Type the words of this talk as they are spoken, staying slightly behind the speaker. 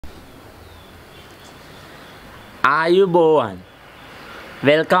Ayubowan.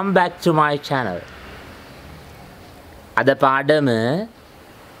 Welcome back to my channel. Ada padama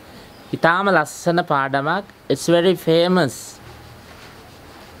itama lassana padamak. It's very famous.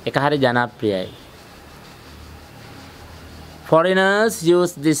 Eka hari janapriyai. Foreigners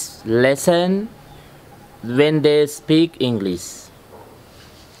use this lesson when they speak English.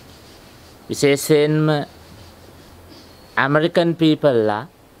 විශේෂයෙන්ම American people ලා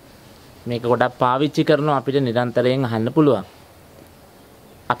මේක ගොඩක් පාවිච්චි කරනවා අපිට නිරන්තරයෙන් අහන්න පුළුවන්.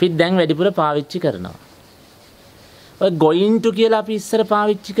 අපිත් දැන් වැඩිපුර පාවිච්චි කරනවා. ඔය going to කියලා අපි ඉස්සර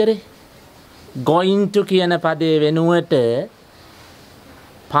පාවිච්චි කරේ. going to කියන පදේ වෙනුවට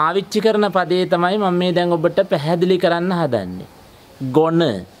පාවිච්චි කරන පදේ තමයි මම මේ දැන් ඔබට පැහැදිලි කරන්න හදන්නේ.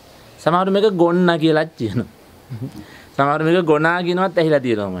 gonna. සමහර මේක ගොන්න කියලා කියනවා. සමහර මේක ගොනා කියනවත් ඇහිලා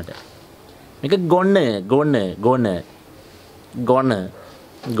තියෙනවා මට. මේක ගොන්න ගොන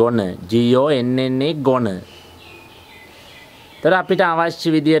GONNA ගොන. තර අපිට අවශ්‍ය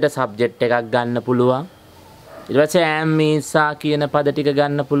විදියට සබ්ජෙක්ට් එකක් ගන්න පුළුවන්. ඊට පස්සේ am is are කියන පද ටික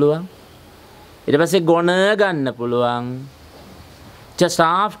ගන්න පුළුවන්. ඊට පස්සේ ගොන ගන්න පුළුවන්. just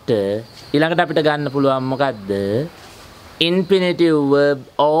after ඊළඟට අපිට ගන්න පුළුවන් මොකද්ද? infinitive verb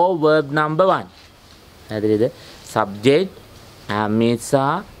or verb number 1. හරිද? subject am is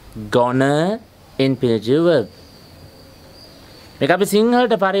are gonna infinitive verb. මේක අපි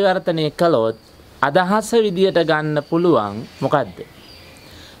සිංහලට පරිවර්තනය කළොත් අදහස විදියට ගන්න පුළුවන් මොකද්ද?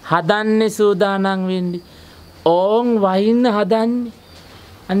 හදන්නේ සූදානම් වෙන්නේ. ඕන් වහින්න හදන්නේ.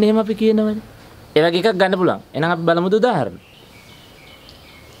 අන්න එහෙම අපි කියනවනේ. ඒ වගේ එකක් ගන්න පුළුවන්. එහෙනම් අපි බලමුද උදාහරණ.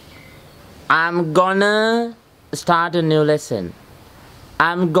 I'm gonna start a new lesson.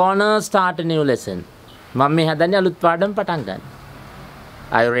 I'm gonna start a new lesson. මම මේ හදන්නේ අලුත් පාඩම් පටන් ගන්න.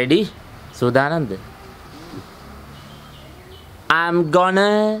 Are you ready? සූදානම්ද? I'm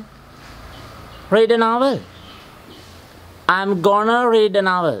gonna read a novel. I'm gonna read a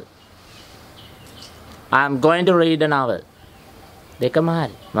novel. I'm going to read a novel. දෙකම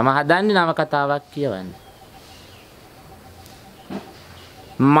හරි. මම හදන්නේ නව කතාවක් කියවන්න.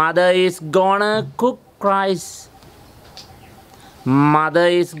 Mother is gonna cook rice. Mother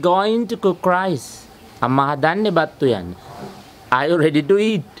is going to cook rice. අම්මා හදන්නේ බත්තු යන්න. Are you ready to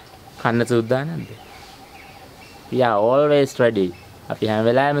eat? කන්න සූදානම්ද? We are always ready. අපි හැම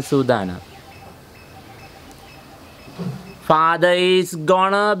වෙලාවෙම සූදානම්. Father is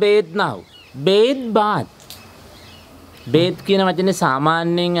gonna bathe now. Bathe bath. Bathe කියන වචනේ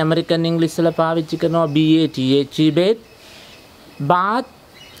සාමාන්‍යයෙන් American English වල පාවිච්චි කරනවා BATH bathe. Bath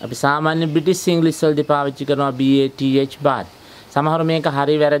අපි සාමාන්‍ය British English වලදී පාවිච්චි කරනවා BATH bath. සමහර මේක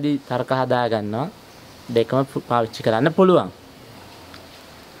හරි වැරදි තර්ක හදා ගන්නවා. දෙකම පාවිච්චි කරන්න පුළුවන්.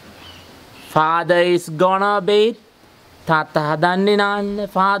 Father is gonna bathe. තාත්තා හදන්නේ නාන්න.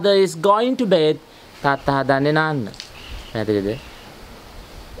 Father is going to bathe. තාත්තා හදන්නේ නාන්න. පැහැදිලිද?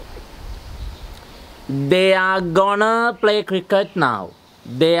 They are gonna play cricket now.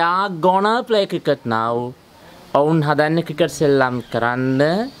 They are gonna play cricket now. ඔවුන් හදන්නේ ක්‍රිකට් සෙල්ලම් කරන්න.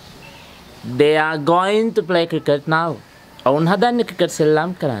 They are going to play cricket now. ඔවුන් හදන්නේ ක්‍රිකට්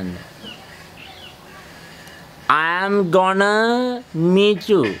සෙල්ලම් කරන්න. I am gonna meet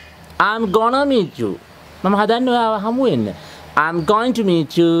you. I'm gonna meet you. මම හදන්නේ ඔයාව හමු වෙන්න. I'm going to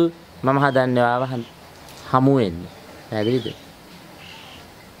meet you. මම හදන්නේ ඔයාව හමු වෙන්න. පැහැදිලිද?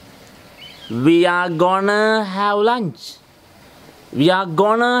 We are gonna have lunch. We are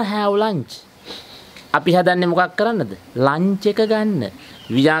gonna have lunch. අපි හදන්නේ මොකක් කරන්නද? lunch එක ගන්න.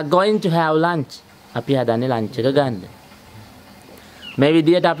 We are going to have lunch. අපි හදන්නේ lunch එක ගන්න. මේ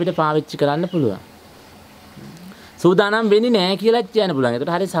විදිහට අපිට පාවිච්චි කරන්න පුළුවන්. සූදානම් වෙන්නේ නැහැ කියලා කියන්න පුළුවන්.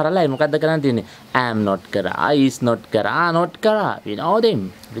 ඒකට හරි සරලයි. මොකද්ද කරන්න තියෙන්නේ? am not කරා, is not කරා, not කරා. We know them.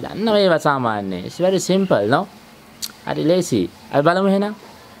 අපි දන්නවා ඒවා සාමාන්‍යයෙන්. It's very simple, no? හරි lazy. අපි බලමු එහෙනම්.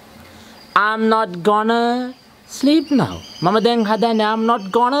 I'm not gonna sleep now. මම දැන් හදන්නේ I'm not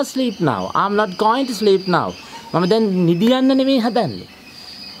gonna sleep now. I'm not going to sleep now. මම දැන් නිදියන්න නෙමෙයි හදන්නේ.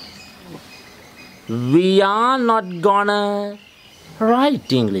 We are not gonna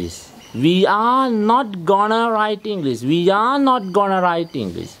write English. We are not gonna write English. We are not gonna write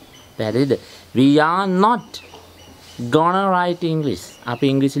English. පැහැදිලිද? We are not gonna write English. අපි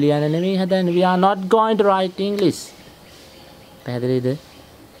ඉංග්‍රීසි ලියන්න නෙමෙයි හදන්නේ. We are not going to write English. පැහැදිලිද?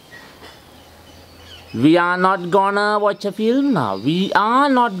 We are not gonna watch a film now. We are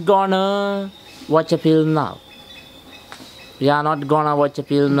not gonna watch a film now. We are not gonna watch a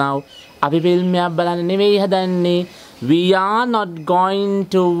film now. අපි film එකක් බලන්න නෙමෙයි හදන්නේ. We are not going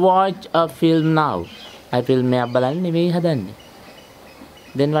to watch a film now. අපි film එකක් බලන්න නෙමෙයි හදන්නේ.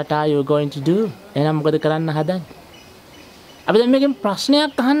 Then what are you going to do? එහෙනම් මොකද කරන්න හදන්නේ? අපි දැන් මේකෙන්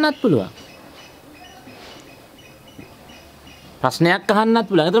ප්‍රශ්නයක් අහන්නත් පුළුවන්. ප්‍රශ්නයක් අහන්නත්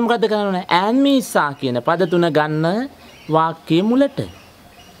පුළුවන්. එතකොට මොකද්ද කරන්න ඕනේ? and me sa කියන පද තුන ගන්න වාක්‍යයේ මුලට.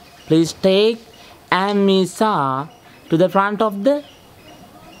 Please take and me sa to the front of the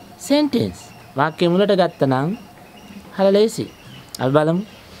sentence. වාක්‍යයේ මුලට ගත්තනම් හරිය ලේසි. අපි බලමු.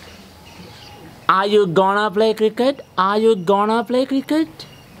 Are you gonna play cricket? Are you gonna play cricket?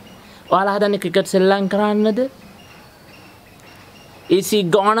 ඔයාලා හදන්නේ ක්‍රිකට් සෙල්ලම් කරන්නද? Is he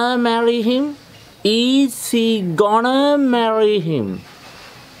gonna marry him? Is he gonna marry him?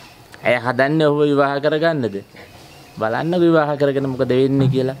 ඇය හදන්නේ ඔහුව විවාහ කරගන්නද? බලන්න විවාහ කරගෙන මොකද වෙන්නේ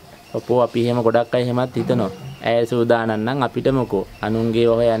කියලා. ඔපෝ අපි එහෙම ගොඩක් අය එහෙමත් හිතනවා. ඇය සූදානම් නම් අපිට මොකෝ අනුන්ගේ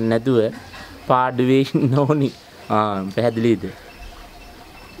හොයන්නේ නැතුව පාඩුවේ ඉන්න ඕනි. පැහැදිලිද?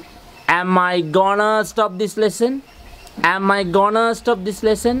 Am I gonna stop this lesson? Am I gonna stop this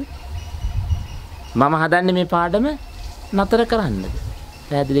lesson? මම හදන්නේ මේ පාඩම නතර කරන්නද?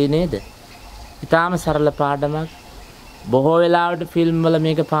 පැහැදිලි නේද? ඉතාලම සරල පාඩමක්. බොහෝ වෙලාවට ෆිල්ම් වල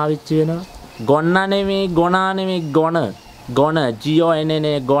මේක පාවිච්චි වෙනවා. ගොන්න නෙමෙයි, ගොනා නෙමෙයි, ගොන. ගොන GONN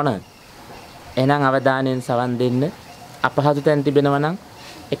ගොන. එහෙනම් අවධානයෙන් සවන් දෙන්න. අපහසු තැන් තිබෙනවා නම්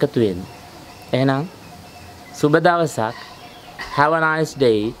එකතු වෙන්න. එහෙනම් සුබ දවසක්. Have a nice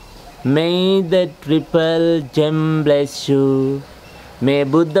day. May the triple gem bless you. May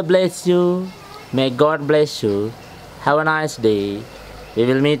Buddha bless you. May God bless you. Have a nice day. We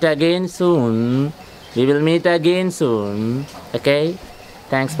will meet again soon. We will meet again soon. Okay?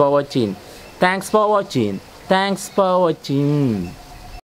 Thanks for watching. Thanks for watching. Thanks for watching.